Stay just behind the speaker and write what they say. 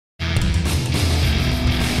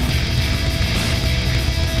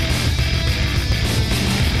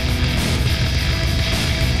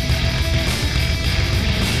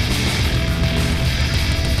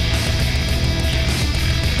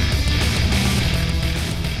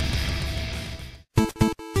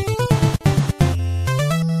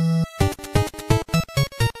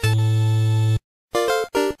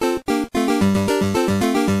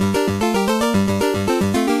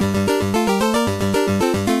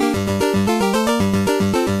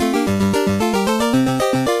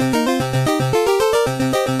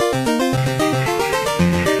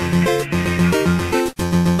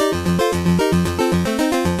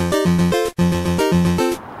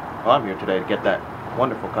get that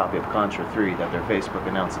wonderful copy of Contra 3 that their Facebook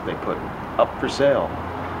announced that they put up for sale.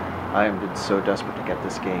 I have been so desperate to get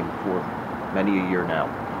this game for many a year now.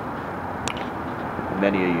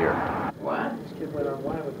 Many a year. What? This kid went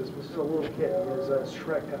online with this. This is a little kid. He has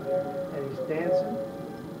Shrek on there. And he's dancing.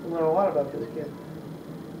 We learned a lot about this kid.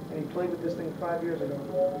 And he played with this thing 5 years ago.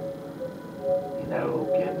 He's not a little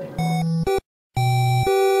kid anymore.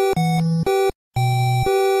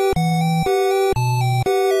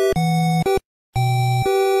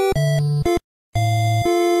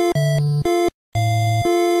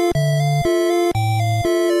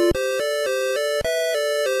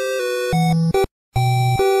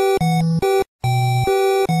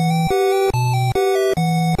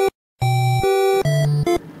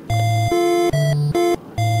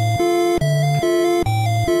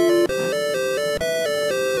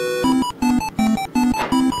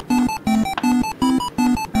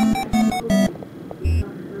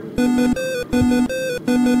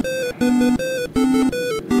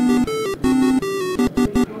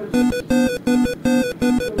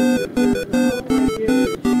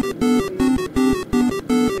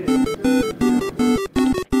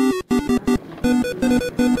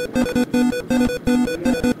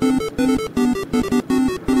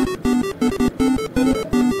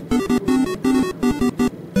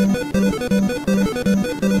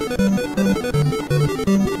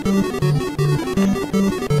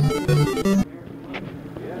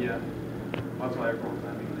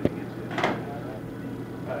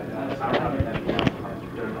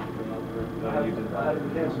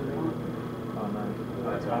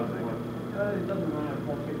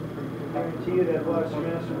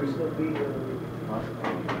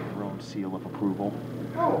 Your own seal of approval.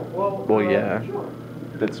 Oh, well. Well, yeah. Sure.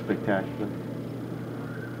 That's spectacular.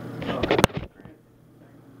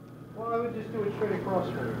 Well, I would just do it straight across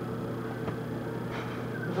for you.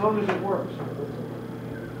 As long as it works.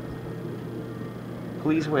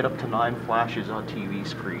 Please wait up to 9 flashes on TV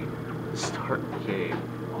screen to start the game.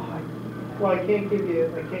 Well, I can't give you.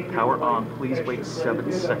 Power on. Please wait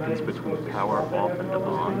 7 seconds between power off and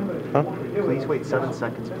on. Huh? Please wait 7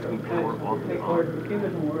 seconds between power off and on.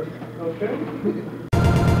 Okay.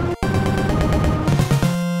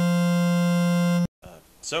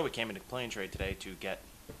 So we came into Plane Trade today to get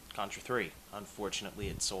Contra 3. Unfortunately,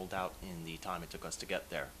 it sold out in the time it took us to get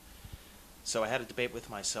there. So I had a debate with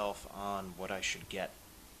myself on what I should get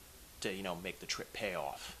to, make the trip pay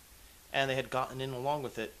off. And they had gotten in along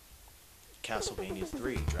with it Castlevania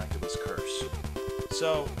 3, Dracula's Curse.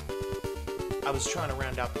 So I was trying to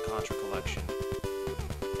round out the Contra collection.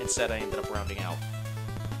 Instead, I ended up rounding out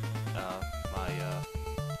my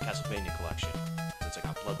Castlevania collection. Since I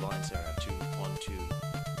got Bloodlines there, I have 2, 1,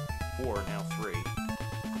 2, 4, now 3.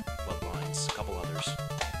 Bloodlines, a couple others.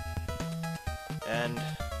 And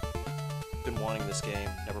been wanting this game,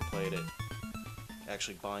 never played it.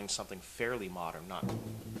 Actually buying something fairly modern, not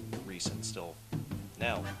recent, still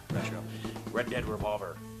now retro. Dead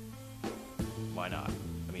Revolver. Why not?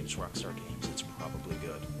 I mean, it's Rockstar Games, it's probably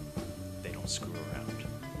good. They don't screw around.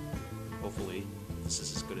 Hopefully, this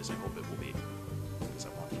is as good as I hope it will be, because I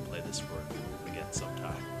wanted to play this for again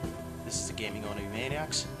sometime. This is the Gaming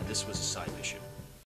Oniomaniacs, and this was a side mission.